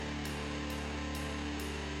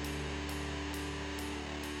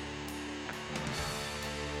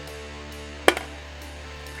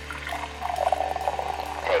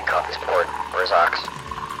Where's Ox?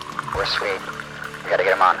 Where's Sweet? We gotta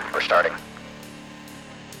get him on. We're starting.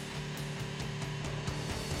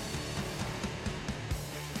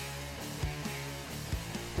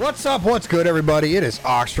 What's up? What's good, everybody? It is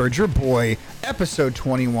Oxford, your boy, episode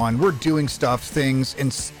 21. We're doing stuff, things,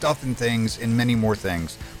 and things, and many more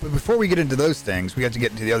things. But before we get into those things, we have to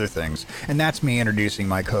get into the other things. And that's me introducing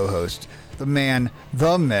my co-host, the man,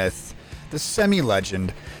 the myth, the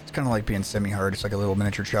semi-legend. It's kind of like being semi-hard. It's like a little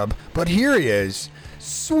miniature chub. But here he is,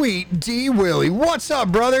 SweetDwilly. What's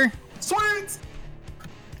up, brother? Sweet!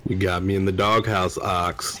 You got me in the doghouse,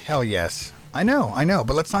 Ox. Hell yes. I know,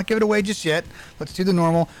 but let's not give it away just yet. Let's do the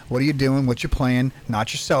normal. What are you doing? What you playing?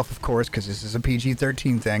 Not yourself, of course, because this is a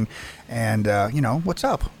PG-13 thing. And, what's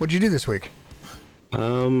up? What'd you do this week? I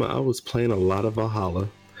was playing a lot of Valhalla.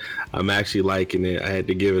 I'm actually liking it. I had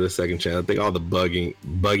to give it a second chance. I think all the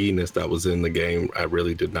bugginess that was in the game, I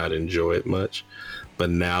really did not enjoy it much. But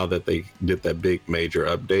now that they did that big major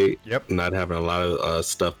update, not having a lot of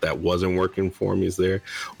stuff that wasn't working for me is there.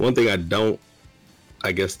 One thing I don't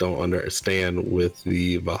understand with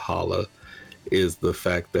the Valhalla is the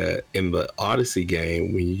fact that in the Odyssey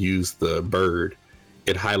game, when you use the bird,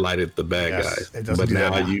 it highlighted the bad guys. It doesn't do now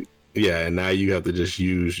that. now you have to just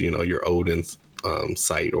use, your Odin's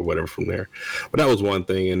site or whatever from there. But that was one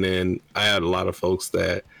thing. And then I had a lot of folks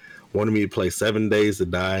that wanted me to play 7 Days to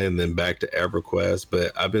Die and then back to EverQuest.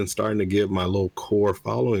 But I've been starting to get my little core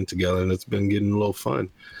following together, and it's been getting a little fun.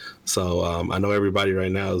 So I know everybody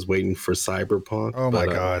right now is waiting for Cyberpunk. Oh my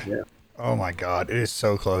God. Yeah. Oh my God. It is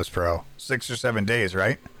so close, bro. 6 or 7 days,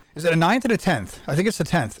 right? Is it a 9th or the 10th? I think it's the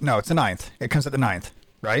 10th. No, it's the 9th. It comes at the 9th,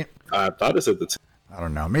 right? I thought it said the 10th. I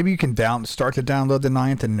don't know. Maybe you can start to download the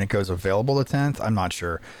 9th and it goes available the 10th. I'm not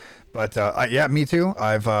sure. But yeah, me too.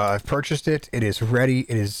 I've purchased it. It is ready.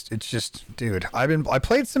 It's just, dude, I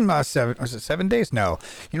played some 7 days? No.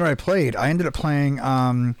 You know what I played? I ended up playing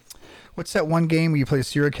what's that one game where you play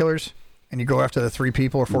serial killers and you go after the 3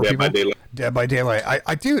 people or 4 people? Dead by Daylight.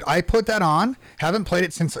 I put that on. Haven't played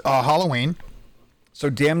it since Halloween. So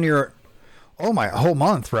damn near, a whole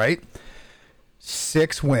month, right?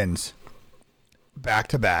 6 wins. Back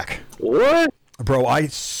to back. What? Bro, I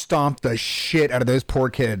stomped the shit out of those poor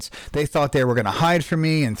kids. They thought they were going to hide from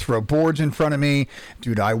me and throw boards in front of me.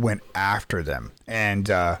 Dude, I went after them. And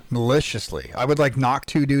maliciously. I would knock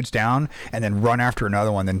 2 dudes down and then run after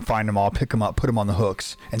another one, then find them all, pick them up, put them on the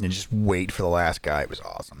hooks, and then just wait for the last guy. It was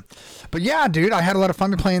awesome. But yeah, dude, I had a lot of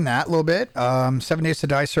fun playing that a little bit. 7 Days to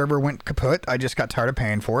Die server went kaput. I just got tired of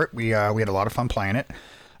paying for it. We had a lot of fun playing it.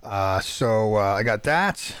 So I got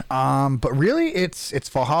that. But really it's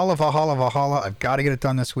Valhalla. I've got to get it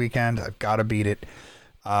done this weekend. I've got to beat it.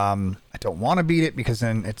 I don't want to beat it because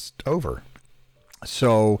then it's over.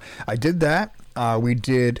 So I did that. We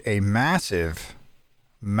did a massive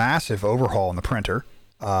overhaul in the printer.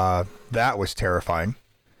 That was terrifying.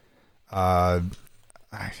 I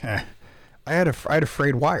had a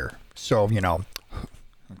frayed wire. So,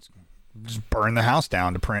 just burn the house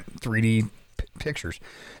down to print 3D pictures.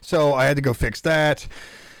 So I had to go fix that.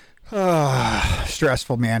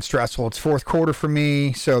 Stressful, man. Stressful. It's fourth quarter for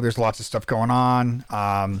me, so there's lots of stuff going on.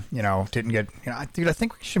 Didn't get, dude, I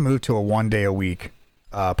think we should move to a 1 day a week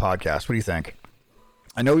podcast. What do you think?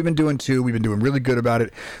 I know we've been doing 2. We've been doing really good about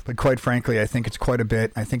it, but quite frankly, I think it's quite a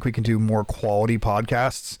bit. I think we can do more quality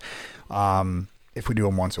podcasts if we do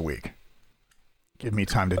them once a week. Give me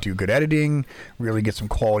time to do good editing, really get some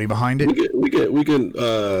quality behind it. We can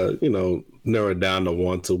narrow it down to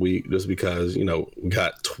once a week just because, we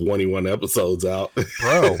got 21 episodes out.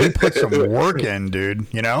 Bro, we put some work in, dude,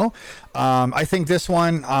 I think this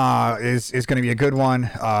one is going to be a good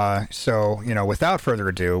one. So, without further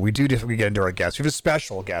ado, we get into our guests. We have a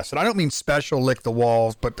special guest, and I don't mean special lick the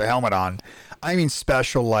walls, put the helmet on. I mean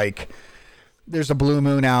special like there's a blue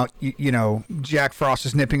moon out, Jack Frost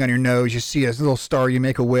is nipping on your nose. You see a little star, you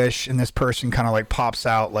make a wish, and this person kind of pops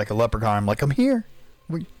out like a leprechaun. I'm like, I'm here.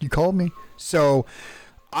 You called me. So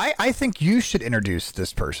I think you should introduce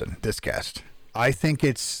this person, this guest. I think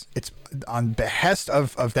it's on behest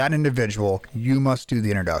of that individual. You must do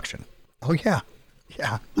the introduction. Oh, yeah.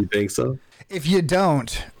 Yeah. You think so? If you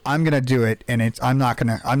don't, I'm going to do it. And I'm not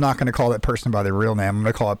going to call that person by their real name. I'm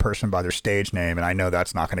going to call that person by their stage name. And I know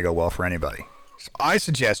that's not going to go well for anybody. So I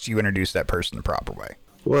suggest you introduce that person the proper way.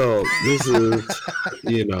 Well, this is,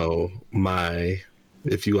 my,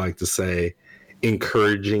 if you like to say,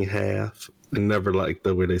 encouraging half. I never like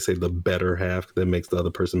the way they say the better half that makes the other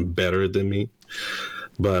person better than me.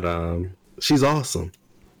 But she's awesome.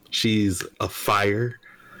 She's a fire.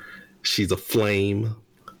 She's a flame.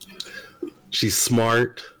 She's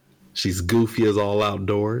smart. She's goofy as all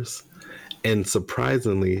outdoors. And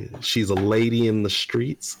surprisingly, she's a lady in the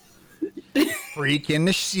streets. Freak in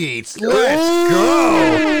the sheets. Let's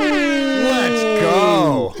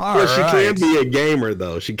go. All right. She can be a gamer,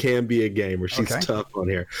 though. She can be a gamer. She's tough on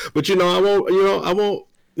here. But I won't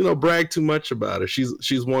brag too much about her.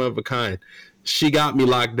 She's one of a kind. She got me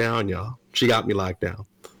locked down, y'all. She got me locked down.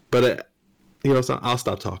 But so I'll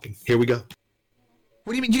stop talking. Here we go.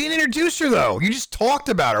 What do you mean? You didn't introduce her, though. You just talked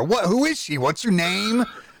about her. Who is she? What's her name?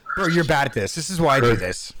 Bro, you're bad at this. This is why I do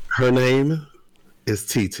this. Her name is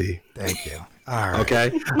TT. Thank you. All right.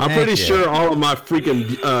 Okay. I'm pretty sure all of my freaking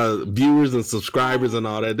viewers and subscribers and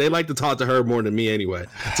all that, they like to talk to her more than me anyway.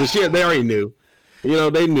 So they already knew.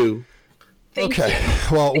 They knew. Okay.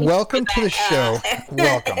 Well, welcome to the show.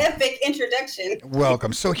 Welcome. Epic introduction.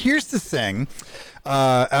 Welcome. So here's the thing.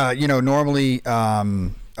 Normally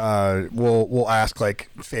we'll ask like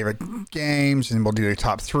favorite games, and we'll do the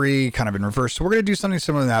top 3 kind of in reverse. So we're going to do something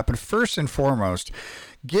similar to that. But first and foremost,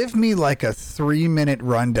 give me like a 3-minute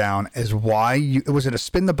rundown as why was it a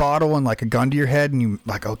spin the bottle and like a gun to your head and you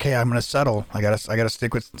like, okay, I'm going to settle. I gotta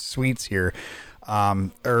stick with Sweets here.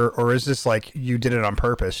 Or is this like you did it on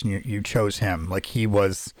purpose and you chose him? Like he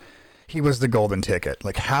was the golden ticket.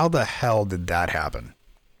 Like how the hell did that happen?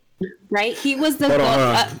 Right? He was the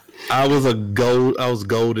I was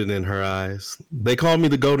golden in her eyes. They called me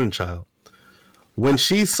the golden child. When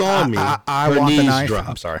she saw me, I her want knees the knife. dropped.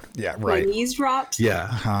 I'm sorry. Yeah, right. Her knees dropped.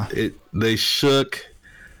 Yeah. They shook.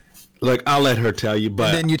 Like, I'll let her tell you, but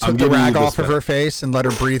and then you took the rag off of her face and let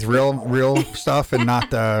her breathe real stuff and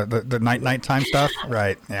not the nighttime stuff.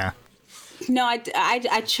 Right. Yeah. No,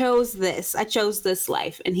 I chose this. I chose this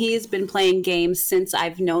life, and he's been playing games since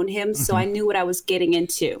I've known him, so I knew what I was getting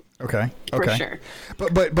into. Okay. For sure.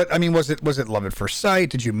 But I mean, was it love at first sight?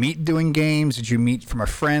 Did you meet doing games? Did you meet from a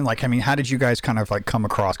friend? Like, I mean, how did you guys kind of like come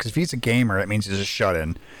across? Because if he's a gamer, that means he's a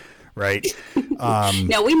shut-in, right?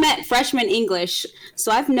 No, we met freshman English,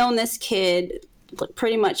 so I've known this kid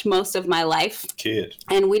pretty much most of my life.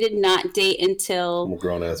 And we did not date until I'm a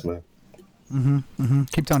grown ass man.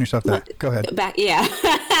 Keep telling yourself that. Go ahead.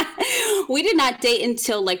 We did not date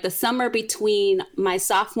until like the summer between my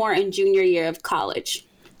sophomore and junior year of college.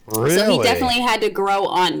 Really? So he definitely had to grow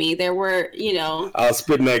on me. There were, I was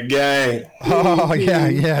spitting that game. Oh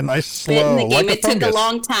yeah, nice slow. The game. Like It took a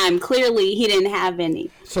long time. Clearly, he didn't have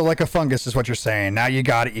any. So like a fungus is what you're saying. Now you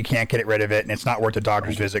got it. You can't get it rid of it, and it's not worth a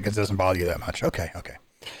doctor's visit because it doesn't bother you that much. Okay.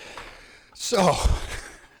 So,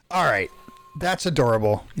 all right. That's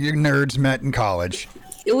adorable. You nerds met in college.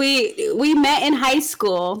 We met in high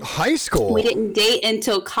school. High school? We didn't date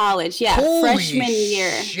until college. Yeah, Holy freshman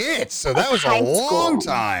year. Shit. So that was a long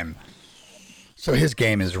time. So his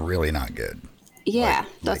game is really not good. Yeah,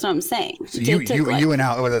 that's what I'm saying. So you went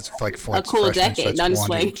out. Oh, that's like a cool decade.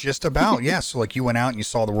 So just about. Yeah. So like you went out and you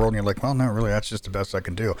saw the world and you're like, well, no, really, that's just the best I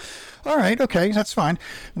can do. All right. Okay, that's fine.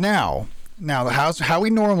 Now, how we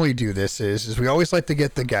normally do this is we always like to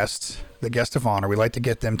get the guest of honor. We like to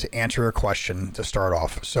get them to answer a question to start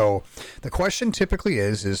off. So the question typically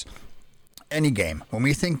is any game. When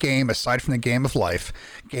we think game, aside from the game of life,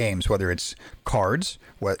 games, whether it's cards,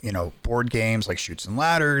 board games like Chutes and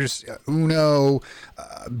Ladders, Uno,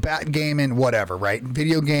 backgammon, whatever, right?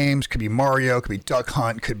 Video games, could be Mario, could be Duck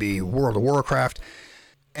Hunt, could be World of Warcraft.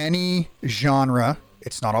 Any genre,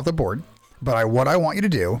 it's not off the board. But what I want you to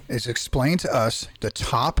do is explain to us the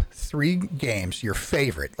top 3 games, your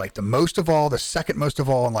favorite, like the most of all, the second most of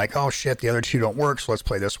all, and like, oh shit, the other 2 don't work, so let's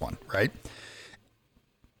play this one, right?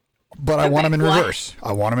 But I want them in reverse.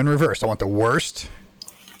 I want the worst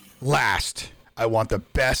last. I want the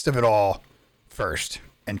best of it all first.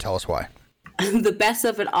 And tell us why. The best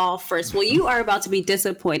of it all first. Well, you are about to be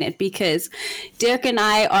disappointed because Derek and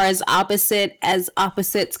I are as opposite as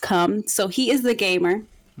opposites come. So he is the gamer.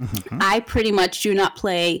 I pretty much do not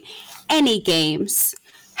play any games.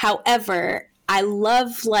 However, I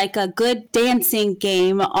love like a good dancing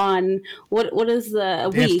game on what is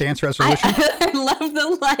the Dance Resolution? I love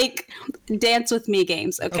the dance with me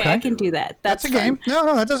games. Okay, I can do that. That's a fun. game.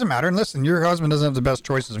 No, that doesn't matter. And listen, your husband doesn't have the best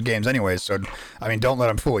choices of games anyways, so I mean, don't let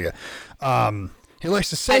him fool you. He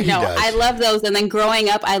likes to say he does. I love those. And then growing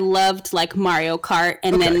up, I loved like Mario Kart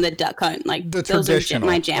and then the Duck Hunt. Like those are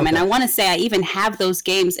my jam. And I want to say I even have those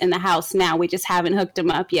games in the house now. We just haven't hooked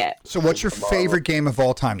them up yet. So what's your favorite game of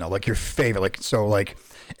all time though? Like your favorite,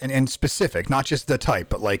 and specific, not just the type,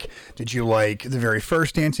 but like, did you like the very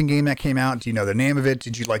first dancing game that came out? Do you know the name of it?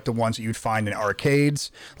 Did you like the ones that you'd find in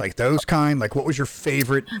arcades? Like those kind? Like what was your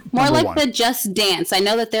favorite? More like the Just Dance. I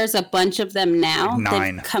know that there's a bunch of them now. Like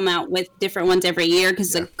 9. That come out with different ones every year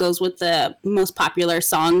because it goes with the most popular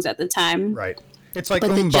songs at the time. Right. It's like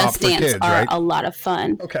but the Just for Dance kids, are right? a lot of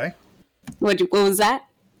fun. Okay. What was that?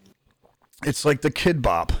 It's like the Kid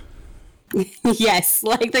Bop. Yes,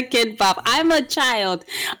 like the Kid Bop. I'm a child.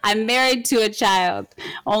 I'm married to a child.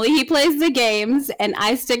 Only he plays the games, and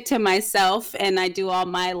I stick to myself, and I do all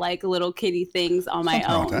my like little kitty things on my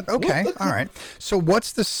own. Like that. Okay, all right. So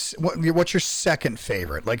what's what's your second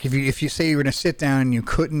favorite? Like if you say you were going to sit down and you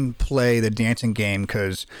couldn't play the dancing game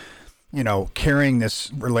because carrying this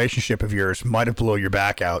relationship of yours might have blown your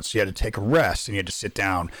back out, so you had to take a rest and you had to sit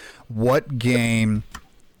down. What game?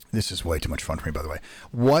 This is way too much fun for me, by the way.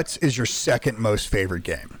 What is your second most favorite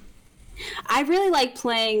game? I really like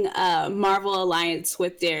playing Marvel Alliance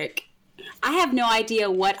with Derek. I have no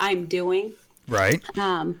idea what I'm doing. Right.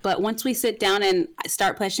 But once we sit down and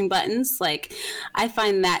start pushing buttons, like I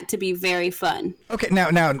find that to be very fun. Okay. Now.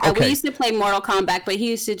 Okay. We used to play Mortal Kombat, but he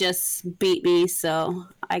used to just beat me, so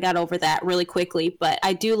I got over that really quickly. But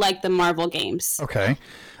I do like the Marvel games. Okay.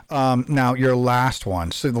 Now your last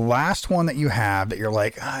one. So the last one that you have that you're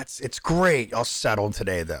like, it's great. I'll settle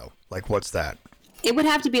today though. Like, what's that? It would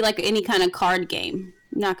have to be like any kind of card game.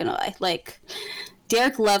 I'm not gonna lie. Like,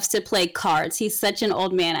 Derek loves to play cards. He's such an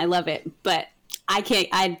old man. I love it, but I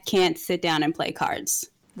can't sit down and play cards.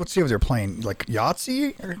 What's the other? They're playing like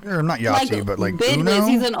Yahtzee or not Yahtzee, like, but like business. Uno?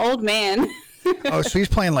 He's an old man. Oh, so he's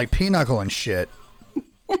playing like Pinochle and shit.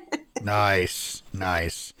 Nice.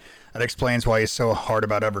 That explains why he's so hard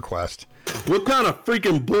about EverQuest. What kind of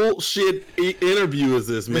freaking bullshit interview is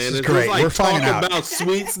this, man? This is Is great. this like We're finding out about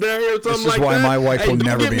sweets there or something This is like why that? my wife will don't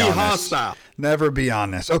never get be me on hostile. this. Never be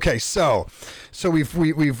on this. Okay, so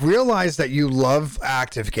we've realized that you love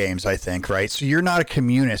active games, I think, right? So you're not a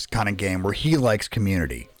communist kind of game where he likes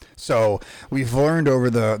community. So we've learned over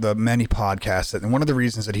the many podcasts that one of the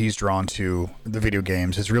reasons that he's drawn to the video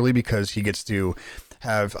games is really because he gets to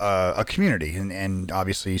have a community. And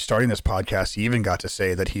obviously starting this podcast, he even got to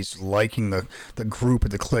say that he's liking the group,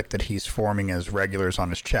 the clique that he's forming as regulars on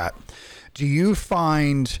his chat. Do you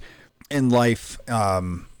find in life,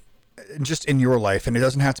 just in your life, and it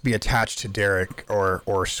doesn't have to be attached to Derek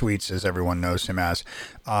or Sweets as everyone knows him as,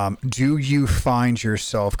 do you find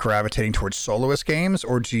yourself gravitating towards soloist games,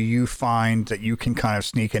 or do you find that you can kind of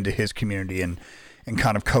sneak into his community and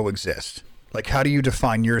kind of coexist? Like, how do you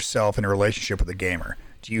define yourself in a relationship with a gamer?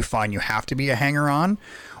 Do you find you have to be a hanger-on,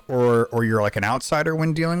 or you're like an outsider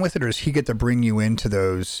when dealing with it, or does he get to bring you into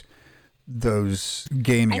those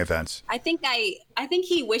gaming events? I think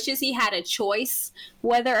he wishes he had a choice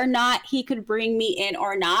whether or not he could bring me in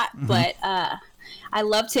or not. Mm-hmm. But I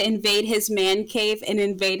love to invade his man cave and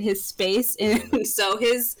invade his space, and so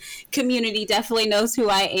his community definitely knows who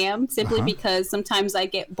I am. Simply because sometimes I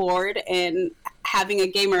get bored, and having a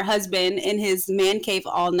gamer husband in his man cave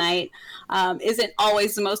all night isn't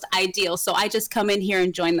always the most ideal. So I just come in here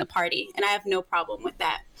and join the party, and I have no problem with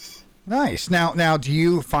that. Nice. Now, do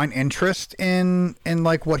you find interest in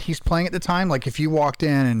like what he's playing at the time? Like, if you walked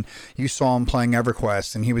in and you saw him playing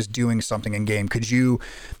EverQuest and he was doing something in game, could you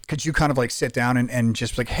kind of like sit down and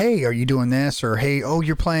just like, hey, are you doing this? Or hey, oh,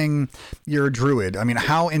 you're a druid. I mean,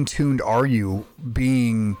 how in tuned are you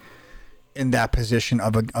being in that position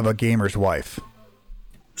of a gamer's wife?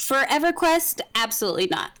 For EverQuest, absolutely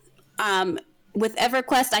not. With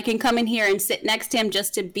EverQuest, I can come in here and sit next to him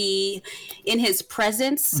just to be in his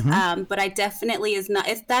presence. Mm-hmm. But I definitely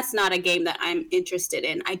that's not a game that I'm interested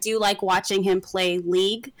in. I do like watching him play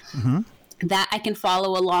League. Mm-hmm. That I can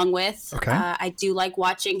follow along with. Okay. I do like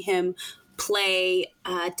watching him play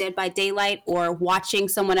Dead by Daylight, or watching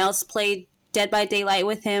someone else play Dead by Daylight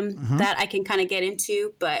with him. Mm-hmm. That I can kind of get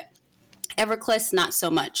into, but EverQuest, not so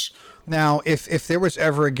much. Now, if there was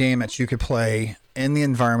ever a game that you could play in the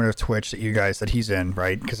environment of Twitch that he's in,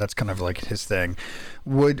 right? Because that's kind of like his thing.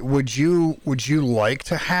 Would you like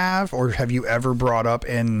to have, or have you ever brought up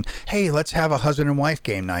hey, let's have a husband and wife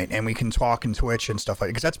game night and we can talk in Twitch and stuff like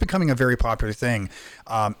that? Because that's becoming a very popular thing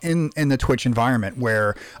in the Twitch environment,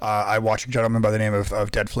 where I watch a gentleman by the name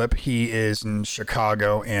of Dead Flip. He is in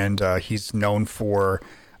Chicago, and he's known for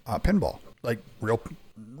pinball, like real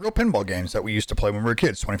pinball games that we used to play when we were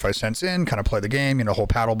kids. 25 cents in, kind of play the game, whole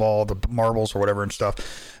paddle ball, the marbles or whatever and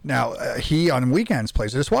stuff. Now, he on weekends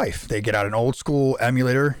plays with his wife. They get out an old school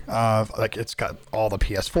emulator. Like, it's got all the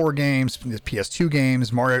PS4 games, the PS2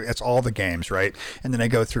 games, Mario, it's all the games, right? And then they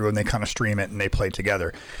go through and they kind of stream it and they play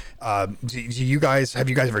together. Have you guys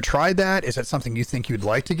ever tried that? Is that something you think you'd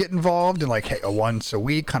like to get involved in, like a once a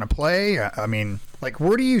week kind of play? I mean, like,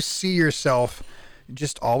 where do you see yourself?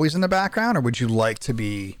 Just always in the background, or would you like to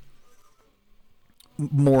be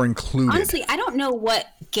more included? Honestly, I don't know what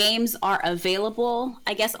games are available,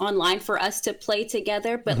 I guess, online for us to play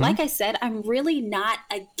together. But like I said, I'm really not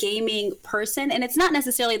a gaming person. And it's not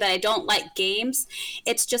necessarily that I don't like games.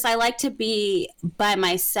 It's just I like to be by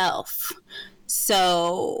myself.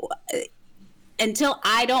 So until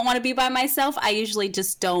I don't want to be by myself, I usually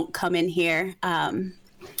just don't come in here and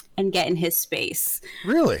get in his space.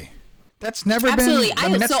 Really? That's never Absolutely. been. I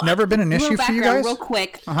mean, that's never been an issue for you guys. Real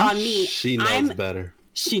quick on me. She knows better.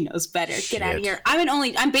 She knows better. Shit. Get out of here.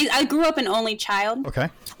 I grew up an only child. Okay.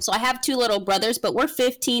 So I have 2 little brothers, but we're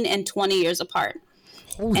 15 and 20 years apart.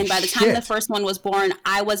 Holy and by the time the first one was born,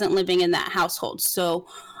 I wasn't living in that household. So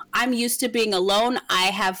I'm used to being alone. I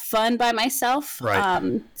have fun by myself.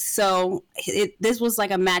 Right. So this was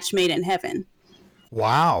like a match made in heaven.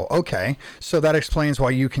 Wow. Okay. So that explains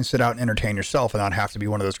why you can sit out and entertain yourself and not have to be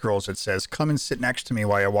one of those girls that says, come and sit next to me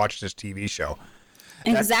while I watch this TV show.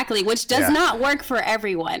 Exactly, which does not work for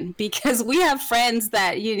everyone, because we have friends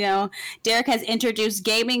that, Derek has introduced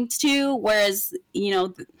gaming to, whereas,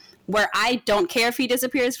 where I don't care if he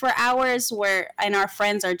disappears for hours, and our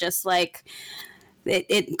friends are just like,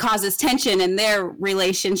 it causes tension in their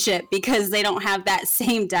relationship because they don't have that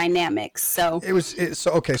same dynamic. So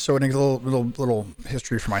okay. So a little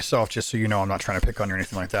history for myself, just so you know, I'm not trying to pick on you or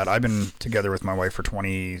anything like that. I've been together with my wife for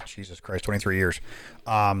 23 years.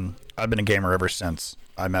 I've been a gamer ever since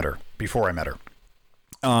I met her. Before I met her,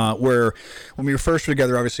 where when we were first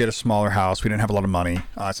together, obviously at a smaller house, we didn't have a lot of money.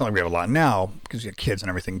 It's not like we have a lot now because we have kids and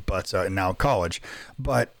everything, but and now college.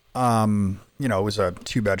 But it was a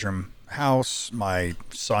 2-bedroom house. My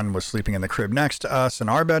son was sleeping in the crib next to us in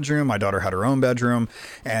our bedroom. My daughter had her own bedroom,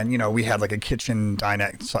 and we had like a kitchen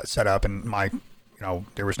dinette set up, and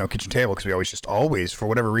there was no kitchen table because we always for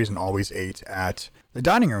whatever reason always ate at the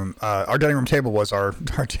dining room. Our dining room table was our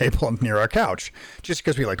table near our couch, just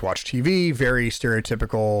because we like to watch TV. Very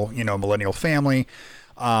stereotypical, millennial family.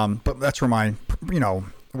 But that's where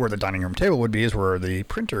where the dining room table would be is where the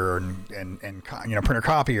printer and printer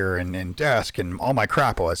copier and desk and all my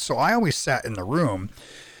crap was. So I always sat in the room,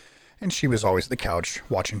 and she was always at the couch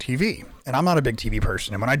watching TV. And I'm not a big TV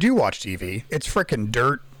person. And when I do watch TV, it's frickin'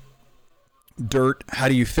 dirt. How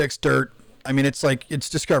do you fix dirt? I mean, it's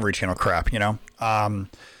Discovery Channel crap,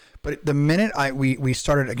 But the minute we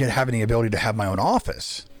started having the ability to have my own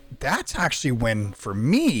office, that's actually when, for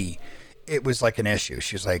me, it was like an issue.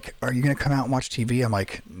 She was like, are you going to come out and watch TV? I'm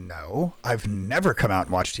like, no, I've never come out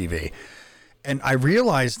and watched TV. And I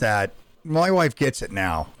realized that my wife gets it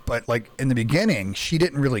now, but like in the beginning, she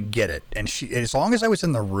didn't really get it. And as long as I was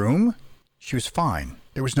in the room, she was fine.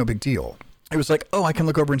 There was no big deal. It was like, oh, I can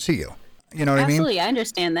look over and see you. You know what I mean? Absolutely. I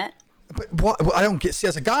understand that. But I don't get, see,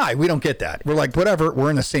 as a guy, we don't get that. We're like, whatever, we're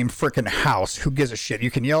in the same freaking house. Who gives a shit?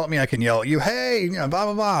 You can yell at me, I can yell at you. Hey, blah,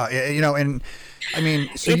 blah, blah. And I mean,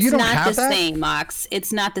 so you don't have that? It's not the same, Mox.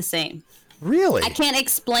 It's not the same. Really? I can't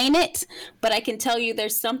explain it, but I can tell you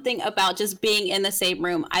there's something about just being in the same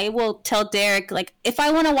room. I will tell Derek, like, if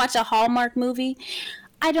I want to watch a Hallmark movie,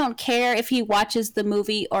 I don't care if he watches the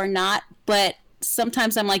movie or not, but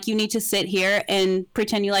sometimes I'm like, you need to sit here and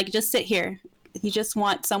pretend just sit here. You just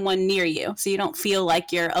want someone near you so you don't feel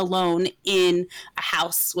like you're alone in a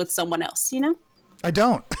house with someone else, I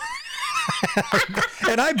don't.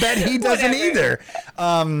 And I bet he doesn't either.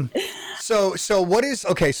 So what is,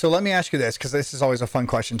 okay, so let me ask you this, because this is always a fun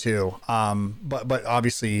question too. But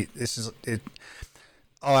obviously this is it.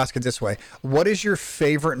 I'll ask it this way. What is your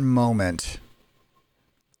favorite moment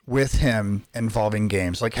with him involving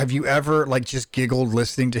games? Like, have you ever just giggled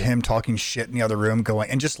listening to him talking shit in the other room,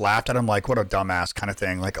 and just laughed at him like, what a dumbass kind of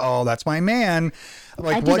thing? Like, oh, that's my man.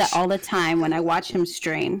 Like, I do that all the time when I watch him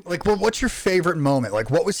stream. Like, well, what's your favorite moment? Like,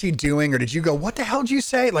 what was he doing? Or did you go, what the hell did you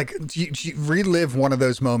say? Like, do you relive one of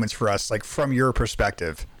those moments for us, like from your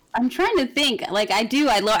perspective? I'm trying to think. Like, I do.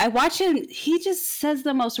 I watch him. He just says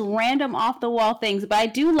the most random, off the wall things. But I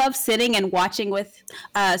do love sitting and watching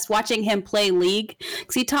him play League,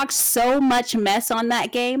 because he talks so much mess on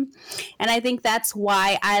that game, and I think that's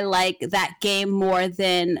why I like that game more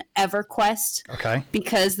than EverQuest. Okay.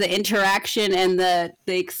 Because the interaction and the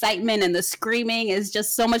excitement and the screaming is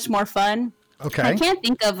just so much more fun. Okay. I can't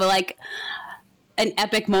think of like an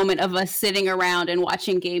epic moment of us sitting around and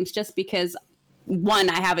watching games, just because, one,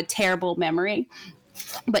 I have a terrible memory,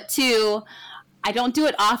 but two, I don't do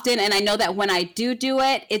it often. And I know that when I do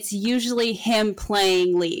it, it's usually him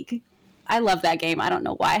playing League. I love that game. I don't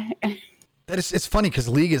know why. It's funny because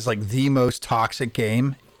League is like the most toxic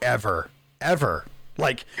game ever.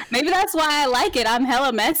 Like, maybe that's why I like it. I'm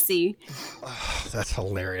hella messy. Oh, that's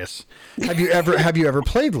hilarious. Have you ever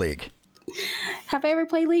played League? Have I ever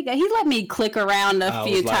played League? He let me click around a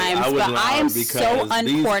few times, but I am so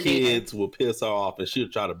uncoordinated. These kids will piss her off, and she'll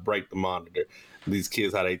try to break the monitor. These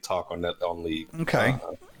kids, how they talk on League. Okay.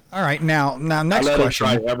 All right. Now, next question.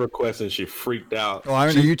 I let her try EverQuest, and she freaked out. Oh,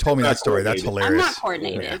 I know you told me that story. That's hilarious. I'm not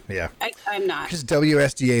coordinated. Yeah. I'm not. Because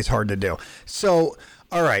WSDA is hard to do. So,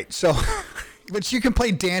 all right. So, but you can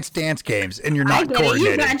play dance games, and you're not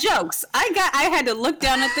coordinated. You got jokes. I had to look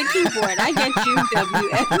down at the keyboard. I get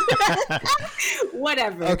you,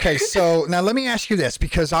 Whatever. Okay. So now let me ask you this,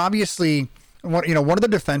 because obviously, one of the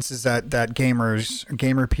defenses that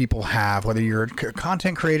gamer people have, whether you're a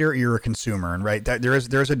content creator or you're a consumer, and right, that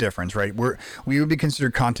there's a difference, right? We would be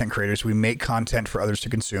considered content creators. We make content for others to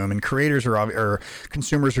consume, and creators or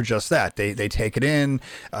consumers are just that. They take it in,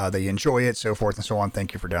 they enjoy it, so forth and so on.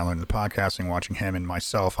 Thank you for downloading the podcast and watching him and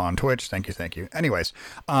myself on Twitch. Thank you. Anyways,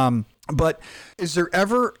 but is there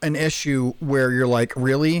ever an issue where you're like,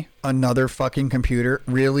 really, another fucking computer?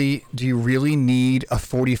 Really? Do you really need a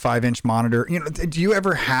 45-inch monitor? Do you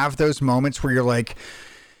ever have those moments where you're like,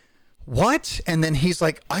 what? And then he's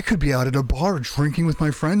like, I could be out at a bar drinking with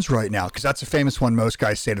my friends right now. Because that's a famous one most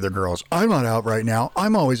guys say to their girls. I'm not out right now.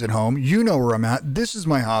 I'm always at home. You know where I'm at. This is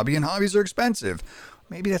my hobby, and hobbies are expensive.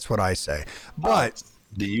 Maybe that's what I say. But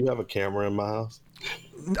do you have a camera in my house?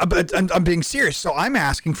 But I'm being serious. So I'm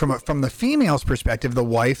asking from the female's perspective, the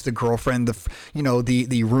wife, the girlfriend,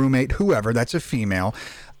 the roommate, whoever. That's a female.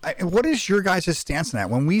 What is your guys' stance on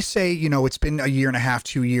that? When we say, it's been a year and a half,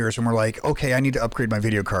 2 years, and we're like, okay, I need to upgrade my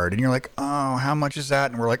video card, and you're like, oh, how much is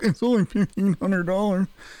that? And we're like, it's only $1,500.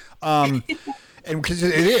 And because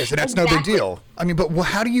it is, and that's no big deal. I mean, but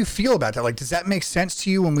how do you feel about that? Like, does that make sense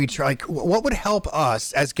to you when we try? Like, what would help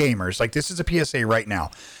us as gamers? Like, this is a PSA right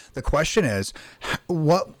now. The question is,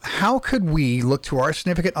 how could we look to our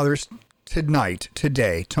significant others tonight,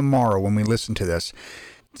 today, tomorrow, when we listen to this,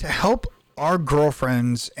 to help our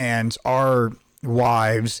girlfriends and our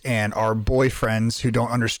wives and our boyfriends who don't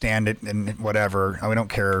understand it and whatever? We don't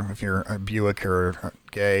care if you're a Buick or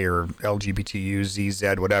gay or LGBTQ,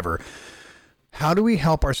 ZZ, whatever. How do we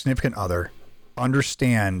help our significant other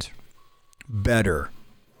understand better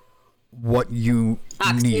what you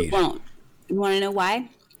need? You won't. You want to know why?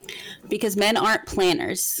 Because men aren't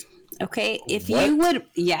planners. Okay, if you would,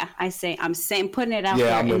 I'm saying, putting it out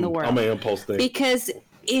there in the world. I'm an impulse thing. Because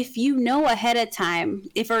if you know ahead of time,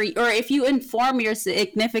 if you inform your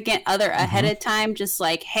significant other ahead of time, just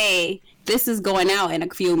like, hey, this is going out in a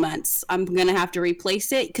few months, I'm gonna have to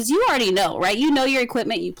replace it, because you already know, right? You know your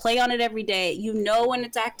equipment, you play on it every day, you know when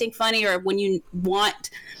it's acting funny or when you want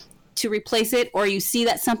to replace it, or you see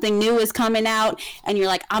that something new is coming out and you're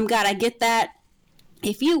like, I get that.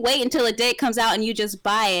 If you wait until the day comes out and you just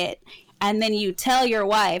buy it, and then you tell your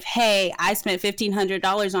wife, hey, I spent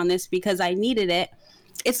 $1,500 on this because I needed it,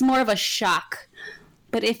 it's more of a shock.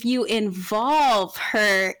 But if you involve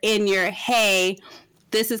her in your, hey,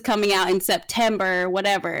 this is coming out in September,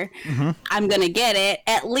 whatever, I'm going to get it,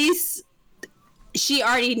 at least she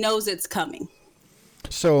already knows it's coming.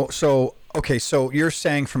 Okay, so you're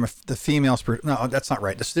saying from the female's no, that's not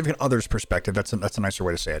right. The significant other's perspective, that's a nicer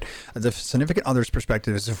way to say it. The significant other's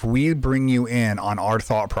perspective is if we bring you in on our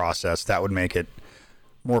thought process, that would make it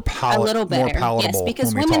more a little better, more palatable. Yes,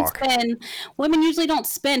 because women usually don't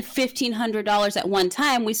spend $1,500 at one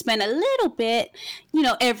time. We spend a little bit,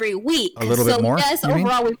 every week. A little bit more. Yes,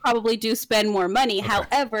 overall we probably do spend more money. Okay.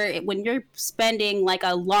 However, when you're spending like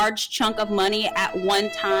a large chunk of money at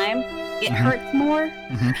one time, it hurts more.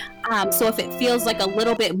 So if it feels like a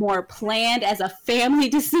little bit more planned as a family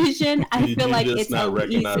decision, I feel like it's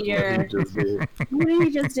easier. What did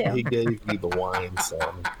he just do? He gave me the wine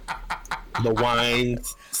song. The wine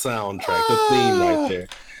soundtrack, the theme right there.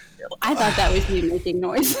 I thought that was you making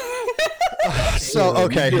noise. So I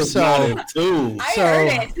heard it too,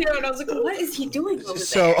 and I was like, "What is he doing over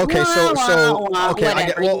there?"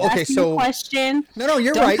 Question. No,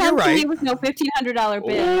 you're Don't right. Come You're to right. me with no $1,500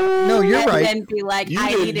 bill. No, you're right. And be like, you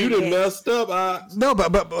I needed done it. messed up. No,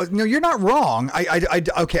 but no, you're not wrong.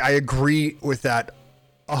 I agree with that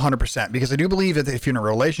 100%, because I do believe that if you're in a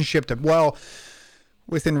relationship, that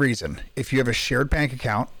within reason, if you have a shared bank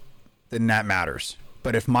account, then that matters.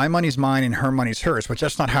 But if my money's mine and her money's hers, which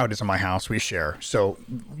that's not how it is in my house, we share. So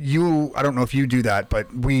I don't know if you do that,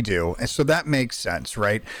 but we do. And so that makes sense,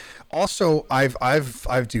 right? Also, I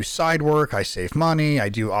do side work. I save money. I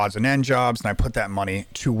do odds and end jobs, and I put that money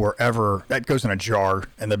to wherever that goes in a jar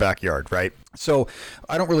in the backyard, right? So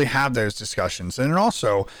I don't really have those discussions. And then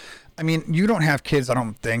also, I mean, you don't have kids, I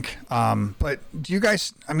don't think. But do you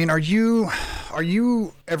guys? I mean, are you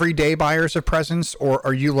everyday buyers of presents, or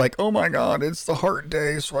are you like, oh my God, it's the heart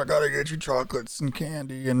day, so I gotta get you chocolates and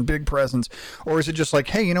candy and big presents, or is it just like,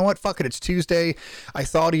 hey, you know what? Fuck it, it's Tuesday. I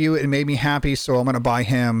thought of you, it made me happy, so I'm gonna buy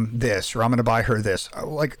him this, or I'm gonna buy her this.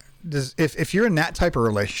 Like, if you're in that type of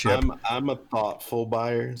relationship, I'm a thoughtful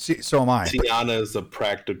buyer. see, so am I. Tiana is a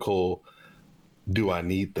practical. Do I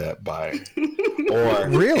need that buyer? Or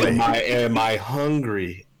Really? am I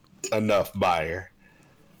hungry enough buyer?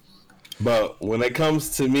 But when it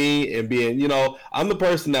comes to me and being, you know, I'm the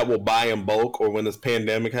person that will buy in bulk, or when this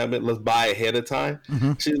pandemic happened, let's buy ahead of time.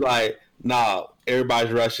 Mm-hmm. She's like, nah,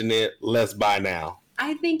 everybody's rushing it. Let's buy now.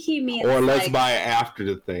 I think he means, or let's buy after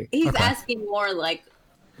the thing. He's asking more like,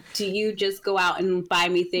 do you just go out and buy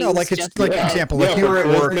me things? No, like it's just like example, like you were at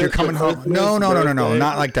work, you're coming home. No,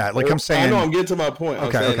 not like that. Like I'm saying, I know I'm getting to my point.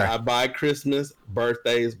 I'm saying okay. I buy Christmas,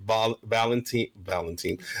 birthdays, Valentine,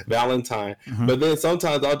 mm-hmm. but then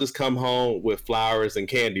sometimes I'll just come home with flowers and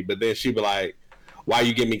candy. But then she'd be like, "Why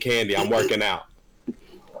you give me candy? I'm working out."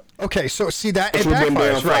 Okay, so see that it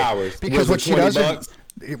backfires, right? Because what she doesn't.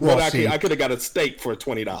 Well, I could have got a steak for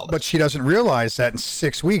 $20. But she doesn't realize that in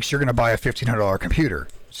 6 weeks you're going to buy a $1,500 computer.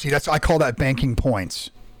 See, I call that banking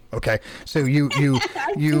points. Okay, so you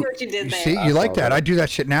I see what you did there. See, you like that? I do that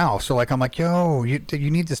shit now. So like I'm like, yo, you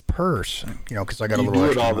need this purse, you know, because I got a little. You do it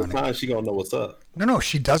extra all money. the time. She gonna know what's up. No,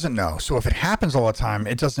 she doesn't know. So if it happens all the time,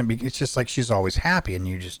 it doesn't be. It's just like she's always happy, and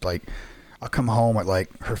you just like. I'll come home with like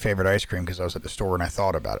her favorite ice cream because I was at the store and I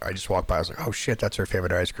thought about it. I just walked by. I was like, oh shit, that's her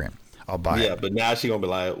favorite ice cream. I'll buy it. Yeah, but now she's gonna be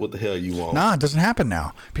like, "What the hell you want?" Nah, it doesn't happen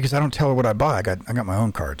now because I don't tell her what I buy. I got my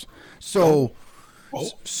own cards. So,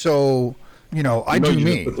 so you know, I do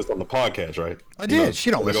me. Just put this on the podcast, right? I did. You know, she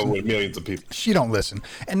don't listen. With millions of people. She don't listen.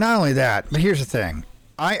 And not only that, but here's the thing.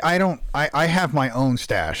 I don't. I have my own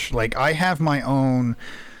stash. Like I have my own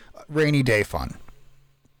rainy day fund.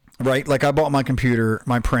 Right. Like I bought my computer,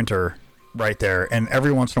 my printer, right there, and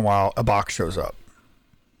every once in a while a box shows up.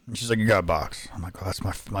 And she's like, you got a box. I'm like, oh,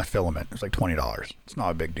 that's my filament. It's like $20. It's not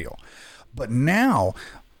a big deal. But now,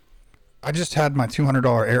 I just had my $200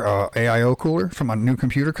 AIO cooler from my new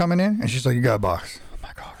computer coming in, and she's like, you got a box. I'm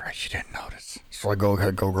like, all right, she didn't notice. So I go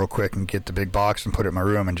real quick and get the big box and put it in my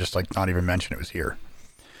room and just like not even mention it was here.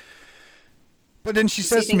 But then she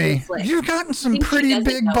says to me, you've gotten some pretty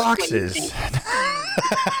big boxes.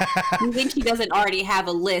 You think she doesn't already have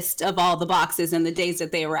a list of all the boxes and the days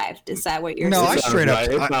that they arrived? Is that what you're saying? No, I straight up.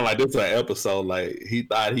 It's not like this is an episode. Like he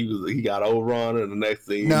thought he got overrun, and the next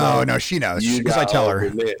thing. No, she knows because I tell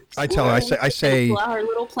her. I say. Pull out her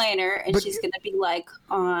little planner, and she's gonna be like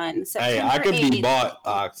on September. Hey, I could 8th. be bought,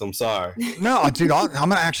 Ox. I'm sorry. No, dude, I'm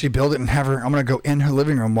gonna actually build it and have her. I'm gonna go in her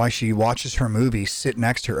living room while she watches her movie, sit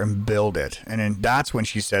next to her, and build it. And then that's when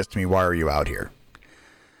she says to me, "Why are you out here?"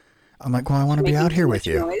 I'm like, well, I want to be out here with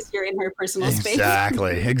you. Noise. You're in her personal space.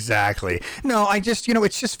 Exactly. No, I just, you know,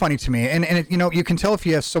 it's just funny to me. And it, you know, you can tell if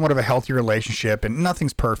you have somewhat of a healthy relationship and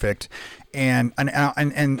nothing's perfect. And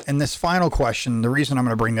this final question, the reason I'm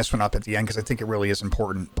going to bring this one up at the end, because I think it really is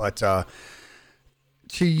important. But to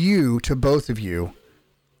both of you,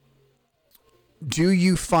 do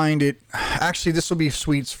you find it, actually, this will be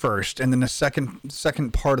Sweets first. And then the second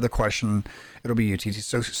part of the question, it'll be you, TT.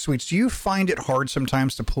 So, Sweets, do you find it hard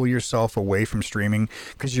sometimes to pull yourself away from streaming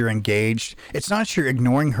because you're engaged? It's not you're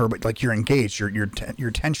ignoring her, but like you're engaged. Your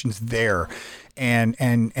attention's there, and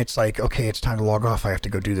it's like, okay, it's time to log off. I have to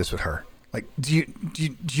go do this with her. Like, do you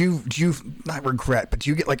not regret, but do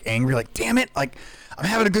you get like angry? Like, damn it! Like, I'm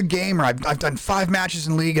having a good game, or I've done 5 matches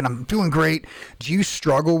in League and I'm doing great. Do you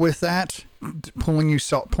struggle with that? Pulling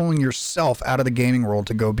yourself out of the gaming world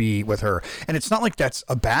to go be with her. And it's not like that's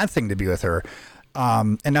a bad thing to be with her.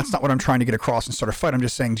 And that's not what I'm trying to get across and start a fight. I'm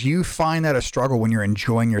just saying, do you find that a struggle when you're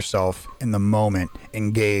enjoying yourself in the moment,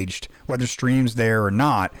 engaged, whether stream's there or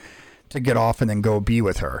not, to get off and then go be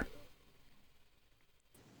with her?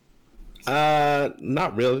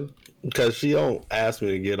 Not really, because she don't ask me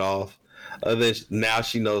to get off. Now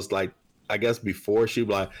she knows, like, I guess before she'd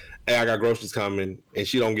be like, hey, I got groceries coming, and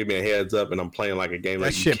she don't give me a heads up, and I'm playing like a game. That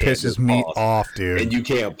like, shit pisses me off, dude. And you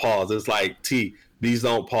can't pause. It's like, these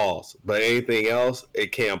don't pause, but anything else,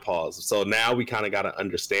 it can pause. So now we kind of got an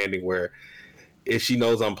understanding where if she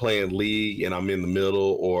knows I'm playing League and I'm in the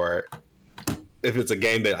middle, or if it's a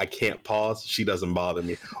game that I can't pause, she doesn't bother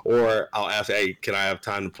me. Or I'll ask, hey, can I have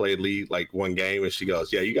time to play League, like one game? And she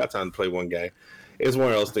goes, yeah, you got time to play one game. It's one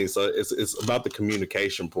of those things. So it's about the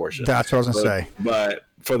communication portion. That's what I was gonna say. But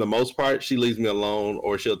for the most part, she leaves me alone,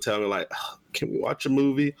 or she'll tell me like, oh, "Can we watch a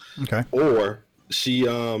movie?" Okay. Or she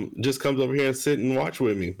just comes over here and sit and watch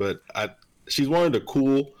with me. But she's one of the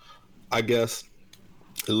cool I guess,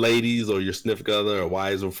 ladies or your significant other or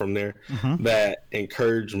wives are from there that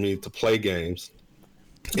encourage me to play games.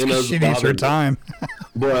 And She needs her time.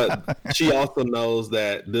 But she also knows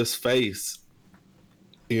that this face,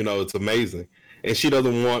 it's amazing. And she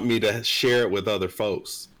doesn't want me to share it with other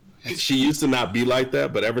folks. She used to not be like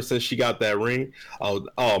that, but ever since she got that ring,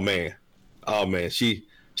 oh man, she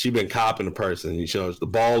been copping the person. The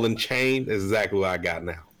ball and chain is exactly what I got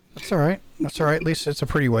now. That's all right. At least it's a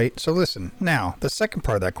pretty weight. So listen, now the second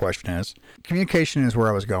part of that question is communication is where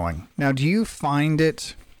I was going. Now, do you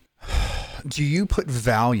put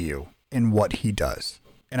value in what he does?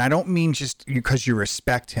 And I don't mean just because you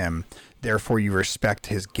respect him, therefore you respect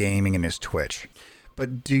his gaming and his Twitch.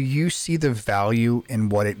 But do you see the value in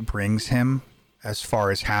what it brings him as far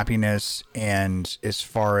as happiness and as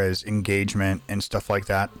far as engagement and stuff like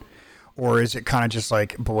that? Or is it kind of just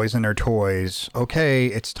like boys and their toys? Okay,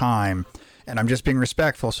 it's time. And I'm just being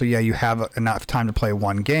respectful. So yeah, you have enough time to play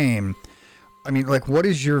one game. I mean, like, what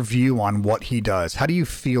is your view on what he does? How do you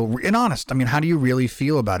feel? And honest, I mean, how do you really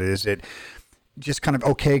feel about it? Is it just kind of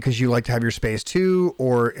okay because you like to have your space too?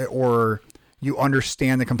 Or you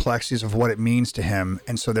understand the complexities of what it means to him,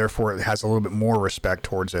 and so therefore it has a little bit more respect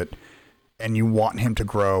towards it, and you want him to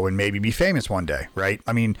grow and maybe be famous one day, right?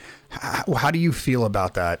 I mean, how do you feel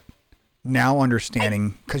about that now,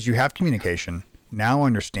 understanding, because you have communication, now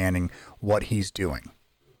understanding what he's doing?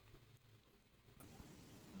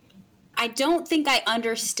 I don't think I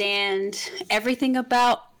understand everything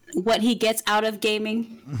about what he gets out of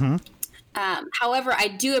gaming. Mm-hmm. However, I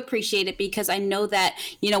do appreciate it because I know that,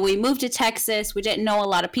 we moved to Texas. We didn't know a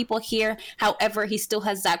lot of people here. However, he still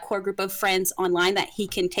has that core group of friends online that he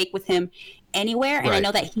can take with him anywhere. And I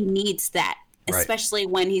know that he needs that, especially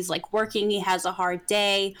when he's like working, he has a hard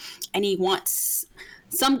day and he wants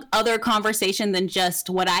some other conversation than just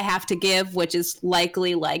what I have to give, which is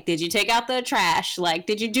likely like, did you take out the trash? Like,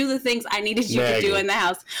 did you do the things I needed you to do in the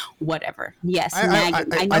house? Whatever. Yes,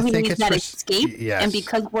 nagging. I know he needs that escape. Yes. And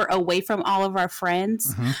because we're away from all of our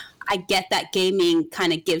friends, I get that gaming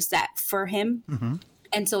kind of gives that for him. Mm-hmm.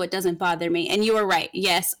 And so it doesn't bother me. And you were right.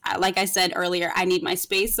 Yes, like I said earlier, I need my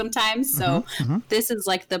space sometimes. So this is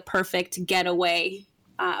like the perfect getaway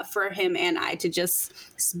for him and I to just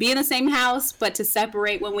be in the same house, but to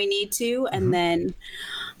separate when we need to, and then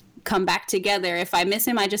come back together. If I miss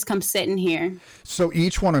him, I just come sit in here. So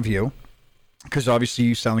each one of you, because obviously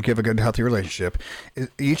you sound like you have a good, healthy relationship,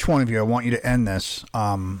 each one of you, I want you to end this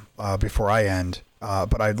before I end.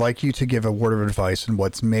 But I'd like you to give a word of advice on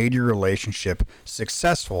what's made your relationship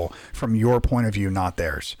successful from your point of view, not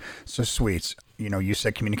theirs. So, Sweets, you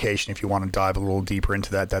said communication. If you want to dive a little deeper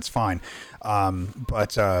into that, that's fine.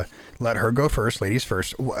 But let her go first, ladies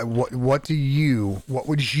first. What would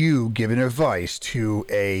you give an advice to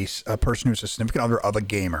a person who's a significant other of a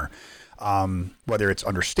gamer? Whether it's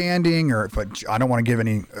understanding but I don't want to give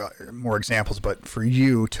any more examples, but for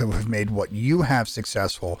you to have made what you have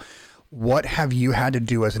successful, what have you had to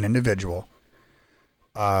do as an individual,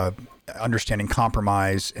 understanding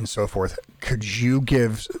compromise and so forth? Could you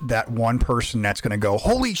give that one person that's going to go,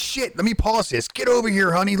 holy shit, let me pause this, get over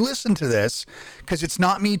here, honey, listen to this, because it's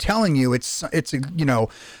not me telling you, it's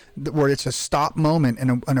where it's a stop moment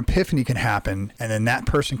and an epiphany can happen, and then that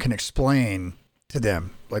person can explain to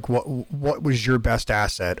them, like, what was your best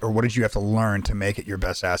asset, or what did you have to learn to make it your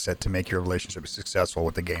best asset to make your relationship successful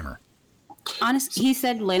with the gamer? Honestly, he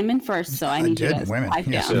said women first, so I need you to pipe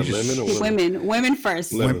down. Women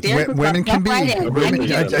first. Women can be.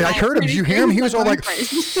 I heard him. Did you hear him? He was all like,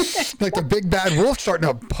 like the big bad wolf starting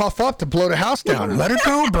to puff up to blow the house down. Let her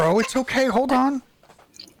go, bro. It's okay. Hold on.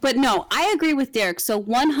 But no, I agree with Derek. So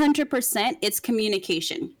 100%, it's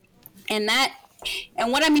communication,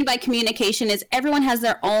 and what I mean by communication is everyone has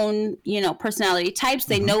their own, personality types.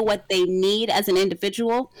 They know what they need as an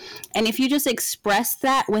individual. And if you just express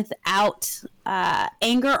that without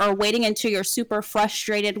anger or waiting until you're super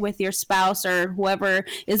frustrated with your spouse or whoever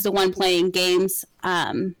is the one playing games,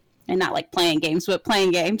 and not like playing games, but playing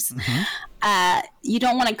games, you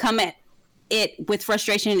don't want to come at it with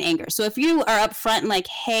frustration and anger. So if you are upfront and like,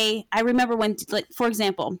 hey, I remember when, like, for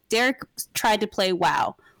example, Derek tried to play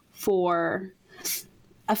WoW for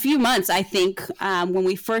a few months, I think, when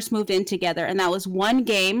we first moved in together. And that was one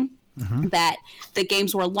game that the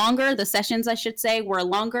games were longer. The sessions, I should say, were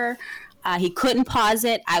longer. He couldn't pause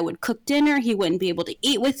it. I would cook dinner. He wouldn't be able to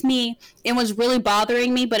eat with me. It was really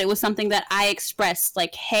bothering me, but it was something that I expressed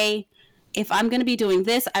like, hey, if I'm going to be doing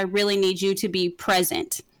this, I really need you to be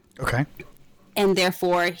present. Okay. And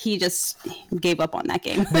therefore, he just gave up on that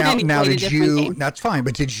game. Now did you, that's fine,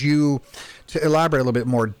 but did you, to elaborate a little bit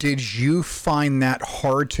more, did you find that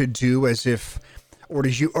hard to do, as if, Or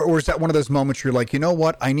or is that one of those moments where you're like, you know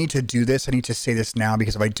what? I need to do this. I need to say this now,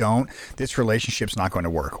 because if I don't, this relationship's not going to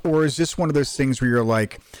work. Or is this one of those things where you're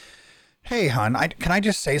like, hey, hon, can I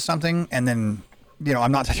just say something? And then,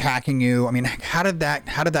 I'm not attacking you. I mean, how did that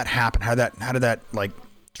happen? How did that like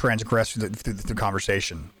transgress through the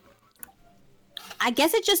conversation? I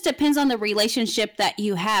guess it just depends on the relationship that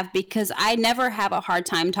you have, because I never have a hard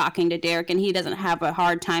time talking to Derek, and he doesn't have a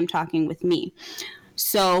hard time talking with me.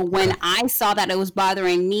 So when I saw that it was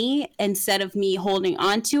bothering me, instead of me holding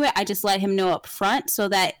on to it, I just let him know up front so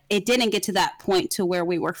that it didn't get to that point to where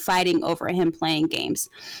we were fighting over him playing games.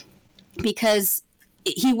 Because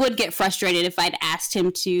he would get frustrated if I'd asked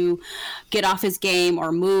him to get off his game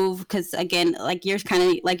or move. Because again, like your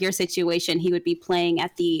situation, he would be playing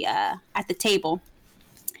at the table.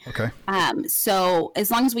 Okay. So as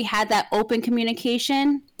long as we had that open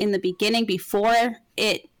communication in the beginning before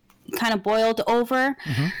it kind of boiled over,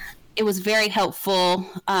 it was very helpful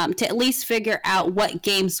to at least figure out what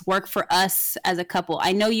games work for us as a couple.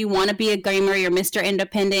 I know you want to be a gamer, you're Mr.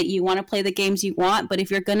 Independent, you want to play the games you want, but if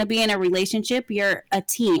you're going to be in a relationship, you're a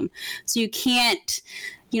team. So you can't,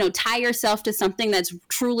 tie yourself to something that's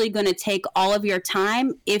truly going to take all of your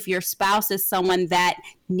time if your spouse is someone that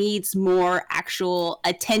needs more actual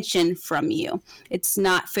attention from you. It's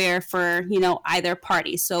not fair for, either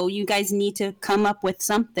party. So you guys need to come up with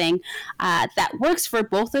something that works for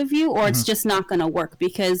both of you, or it's just not going to work,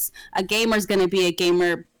 because a gamer is going to be a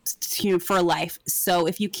gamer for life. So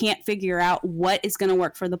if you can't figure out what is going to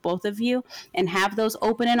work for the both of you and have those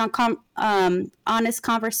open and honest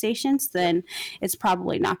conversations, then it's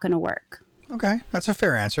probably not going to work. Okay, that's a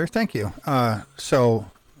fair answer. Thank you. So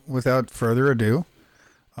without further ado,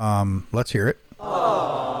 let's hear it.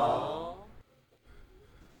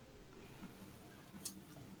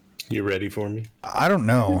 You ready for me? I don't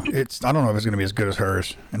know. I don't know if it's going to be as good as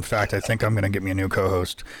hers. In fact, I think I'm going to get me a new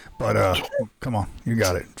co-host. But come on, you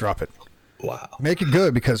got it. Drop it. Wow. Make it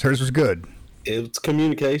good, because hers was good. It's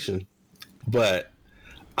communication. But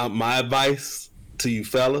my advice to you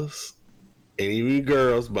fellas, and even you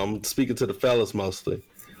girls, but I'm speaking to the fellas mostly.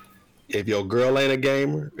 If your girl ain't a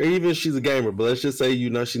gamer, or even if she's a gamer, but let's just say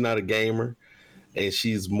she's not a gamer, and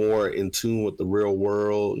she's more in tune with the real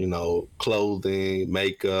world, clothing,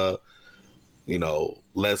 makeup,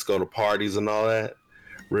 let's go to parties and all that.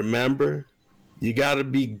 Remember, you got to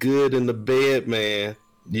be good in the bed, man.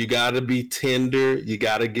 You got to be tender. You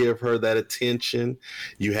got to give her that attention.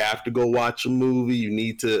 You have to go watch a movie. You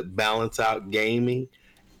need to balance out gaming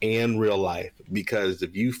and real life, because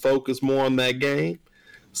if you focus more on that game,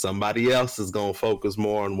 somebody else is going to focus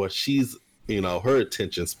more on what she's, her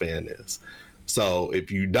attention span is. So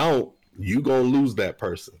if you don't, you're going to lose that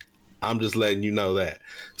person. I'm just letting you know that.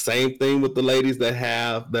 Same thing with the ladies that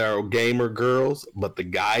are gamer girls, but the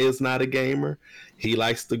guy is not a gamer. He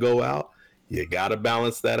likes to go out. You got to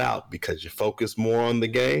balance that out, because you focus more on the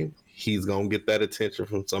game, he's going to get that attention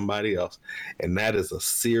from somebody else. And that is a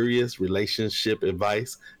serious relationship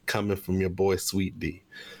advice coming from your boy, Sweet D.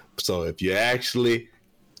 So if you actually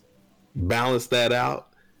balance that out,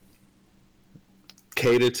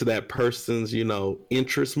 cater to that person's,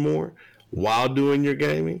 interest more while doing your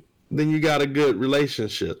gaming, then you got a good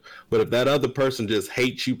relationship. But if that other person just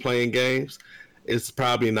hates you playing games, it's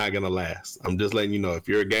probably not going to last. I'm just letting you know, if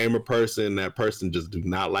you're a gamer person and that person just do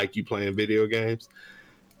not like you playing video games,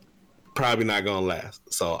 probably not going to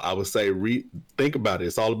last. So I would say think about it.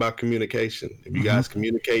 It's all about communication. If you guys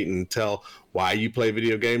communicate and tell why you play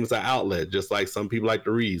video games, an outlet, just like some people like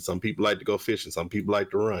to read, some people like to go fishing, some people like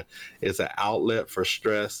to run. It's an outlet for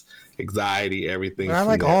stress, anxiety, everything. But I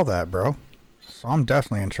like all that, bro. So I'm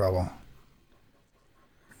definitely in trouble.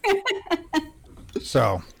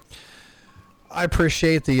 So I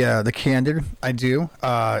appreciate the candor. I do.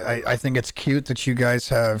 I think it's cute that you guys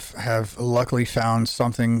have luckily found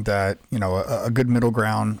something that, a good middle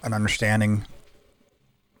ground, an understanding.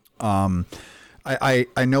 I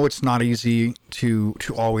know it's not easy to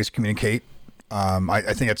always communicate.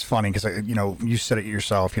 I think it's funny because, you said it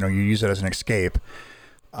yourself, you use it as an escape.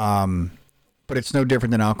 But it's no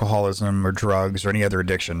different than alcoholism or drugs or any other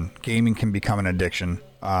addiction. Gaming can become an addiction.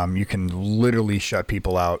 You can literally shut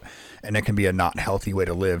people out, and it can be a not healthy way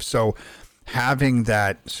to live. So having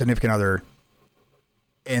that significant other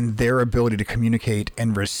and their ability to communicate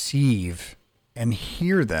and receive and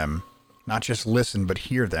hear them, not just listen, but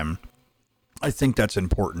hear them, I think that's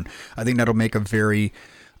important. I think that'll make a very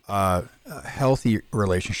healthy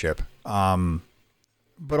relationship.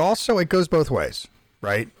 But also it goes both ways,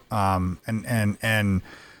 right? And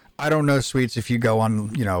I don't know, Sweets, if you go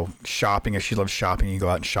on, shopping, if she loves shopping, you go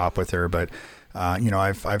out and shop with her. But,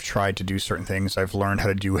 I've tried to do certain things. I've learned how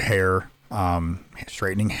to do hair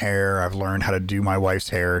straightening hair. I've learned how to do my wife's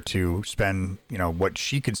hair to spend, what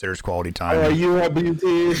she considers quality time. Are you a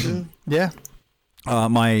beautician? Yeah.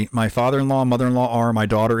 My father-in-law, mother-in-law are, my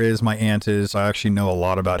daughter is, my aunt is. I actually know a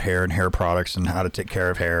lot about hair and hair products and how to take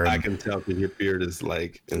care of hair. I can tell that your beard is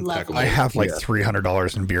like impeccable. I have like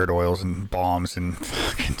 $300 in beard oils and balms and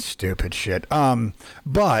fucking stupid shit. So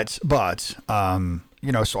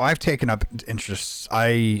I've taken up interests.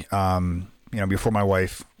 Before my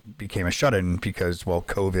wife became a shut-in because,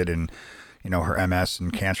 COVID and, her MS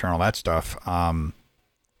and cancer and all that stuff. When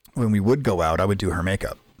we would go out, I would do her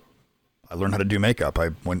makeup. I learned how to do makeup.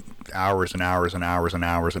 I went hours and hours and hours and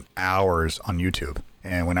hours and hours on YouTube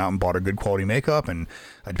and went out and bought a good quality makeup, and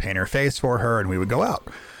I'd paint her face for her and we would go out.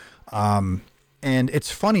 And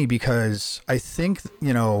it's funny because I think,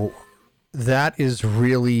 that is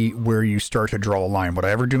really where you start to draw a line. Would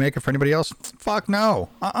I ever do makeup for anybody else? Fuck no.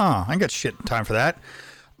 I ain't got shit time for that.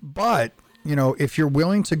 But, if you're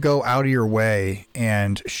willing to go out of your way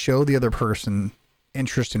and show the other person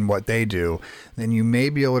interest in what they do, then you may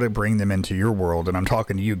be able to bring them into your world. And I'm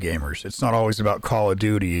talking to you gamers. It's not always about Call of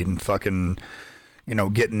Duty and fucking,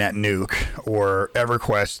 getting that nuke or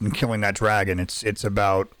EverQuest and killing that dragon. It's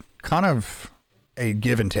about kind of a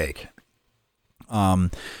give and take.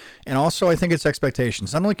 And also, I think it's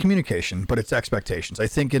expectations, not only communication, but it's expectations. I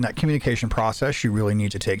think in that communication process, you really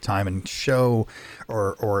need to take time and show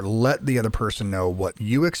or let the other person know what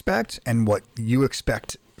you expect and what you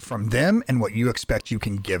expect from them and what you expect you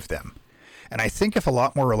can give them. And I think if a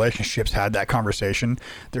lot more relationships had that conversation,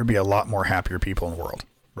 there'd be a lot more happier people in the world,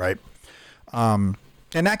 right?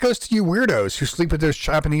 And that goes to you weirdos who sleep with those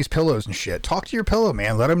Japanese pillows and shit. Talk to your pillow,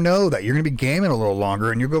 man. Let them know that you're going to be gaming a little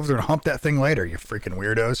longer and you'll go over there and hump that thing later, you freaking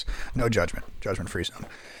weirdos. No judgment. Judgment-free zone.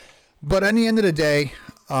 But at the end of the day,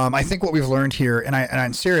 I think what we've learned here, and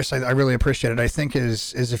I'm serious, I really appreciate it, I think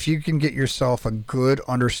is if you can get yourself a good,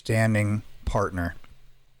 understanding partner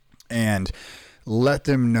and let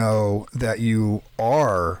them know that you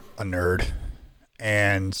are a nerd.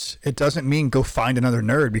 And it doesn't mean go find another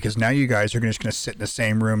nerd, because now you guys are just going to sit in the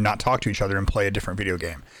same room, not talk to each other, and play a different video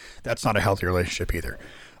game. That's not a healthy relationship either.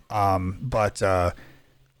 But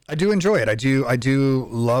I do enjoy it. I do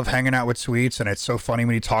love hanging out with Sweets, and it's so funny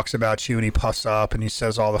when he talks about you and he puffs up and he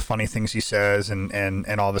says all the funny things he says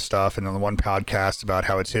and all the stuff. And then the one podcast about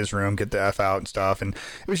how it's his room, get the F out and stuff. And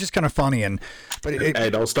it was just kind of funny. Hey,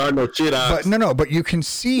 don't start no shit out. But you can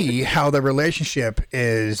see how the relationship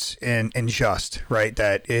is in just, right?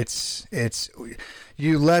 That it's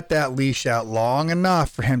you let that leash out long enough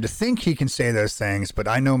for him to think he can say those things, but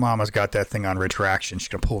I know Mama's got that thing on retraction. She's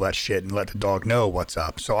gonna pull that shit and let the dog know what's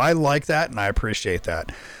up. So I like that and I appreciate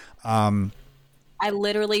that. I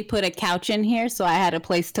literally put a couch in here so I had a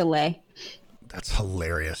place to lay. That's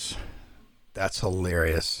hilarious.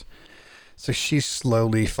 So she's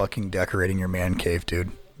slowly fucking decorating your man cave, dude.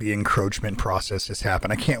 The encroachment process has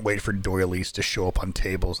happened. I can't wait for Doilies to show up on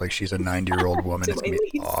tables like she's a 90-year-old woman. It's gonna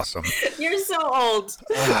be awesome. You're so old.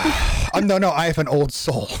 No, I have an old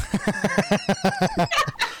soul.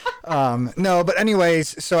 No, but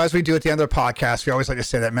anyways, so as we do at the end of the podcast, we always like to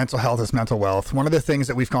say that mental health is mental wealth. One of the things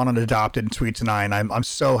that we've gone and adopted in Tweets and I'm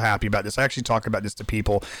so happy about this. I actually talk about this to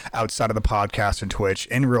people outside of the podcast and Twitch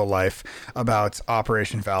in real life about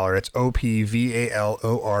Operation Valor. It's opvalor.org.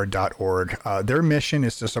 Their mission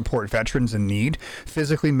is to support veterans in need,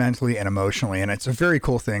 physically, mentally, and emotionally. And it's a very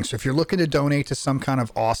cool thing. So if you're looking to donate to some kind of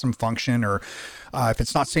awesome function, or if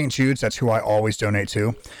it's not St. Jude's, that's who I always donate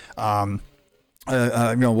to.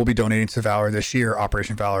 We'll be donating to Valor this year,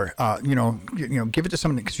 Operation Valor. Give it to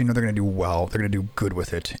someone because they're going to do well. They're going to do good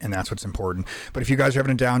with it, and that's what's important. But if you guys are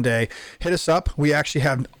having a down day, hit us up. We actually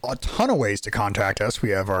have a ton of ways to contact us. We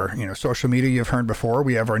have our, social media you've heard before.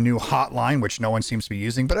 We have our new hotline, which no one seems to be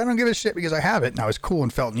using, but I don't give a shit because I have it, and I was cool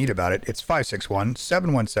and felt neat about it. It's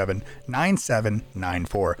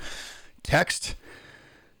 561-717-9794. Text.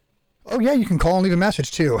 Oh, yeah, you can call and leave a message,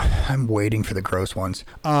 too. I'm waiting for the gross ones.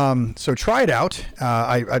 So try it out.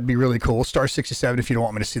 I'd be really cool. Star 67 if you don't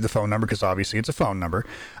want me to see the phone number, because obviously it's a phone number.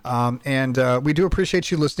 And we do appreciate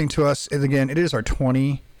you listening to us. And again, it is our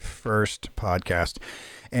 21st podcast.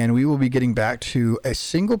 And we will be getting back to a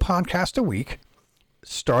single podcast a week,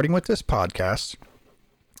 starting with this podcast.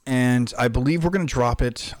 And I believe we're going to drop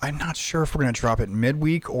it. I'm not sure if we're going to drop it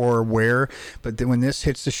midweek or where, but then when this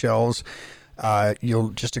hits the shelves,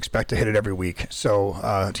 you'll just expect to hit it every week. So,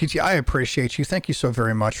 TT, I appreciate you. Thank you so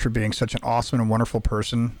very much for being such an awesome and wonderful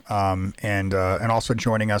person, and also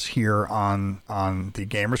joining us here on the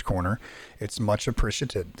Gamers Corner. It's much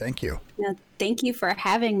appreciated. Thank you. Yeah, thank you for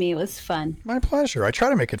having me. It was fun. My pleasure. I try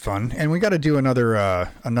to make it fun, and we got to do another.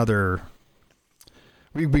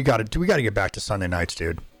 We gotta get back to Sunday nights,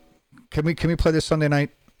 dude. Can we play this Sunday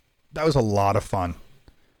night? That was a lot of fun.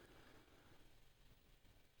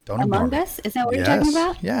 Don't Among Us? Is that what you're talking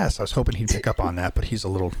about? Yes, I was hoping he'd pick up on that, but he's a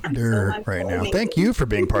little right now. Thank you for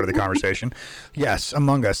being part of the conversation. Yes,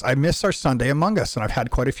 Among Us. I miss our Sunday Among Us, and I've had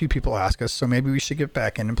quite a few people ask us, so maybe we should get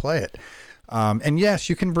back in and play it. And yes,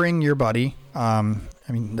 you can bring your buddy.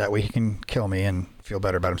 That way he can kill me and feel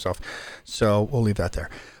better about himself. So we'll leave that there.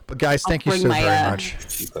 But guys, thank you so very much.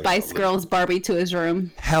 Spice Girls Barbie to his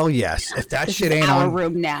room. Hell yes. If that this shit ain't our on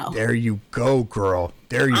room now. There you go, girl.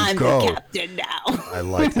 There you I'm go. the captain now. I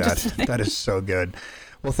like that. That is so good.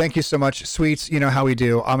 Well, thank you so much, Sweets. You know how we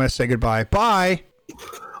do. I'm going to say goodbye. Bye.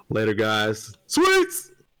 Later, guys.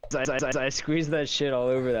 Sweets! I squeezed that shit all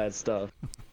over that stuff.